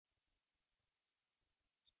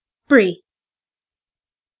Bree.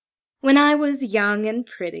 When I was young and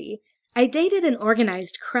pretty, I dated an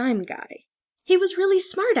organized crime guy. He was really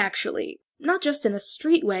smart, actually, not just in a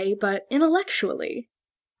street way, but intellectually.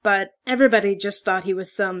 But everybody just thought he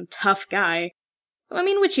was some tough guy.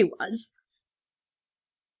 Which he was.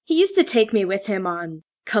 He used to take me with him on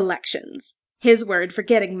collections, his word for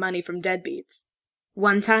getting money from deadbeats.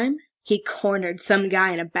 One time, he cornered some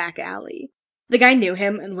guy in a back alley. The guy knew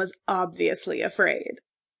him and was obviously afraid.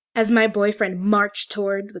 As my boyfriend marched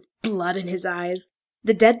toward with blood in his eyes,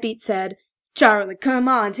 the deadbeat said, "Charlie, come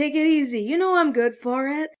on, take it easy. You know I'm good for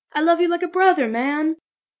it. I love you like a brother, man."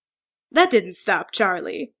 That didn't stop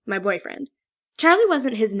Charlie, my boyfriend. Charlie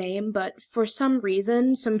wasn't his name, but for some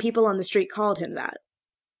reason, some people on the street called him that.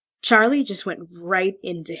 Charlie just went right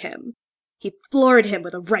into him. He floored him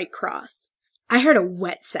with a right cross. I heard a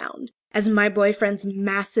wet sound as my boyfriend's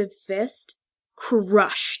massive fist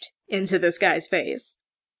crushed into this guy's face.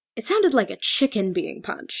 It sounded like a chicken being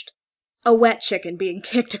punched. A wet chicken being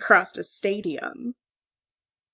kicked across a stadium.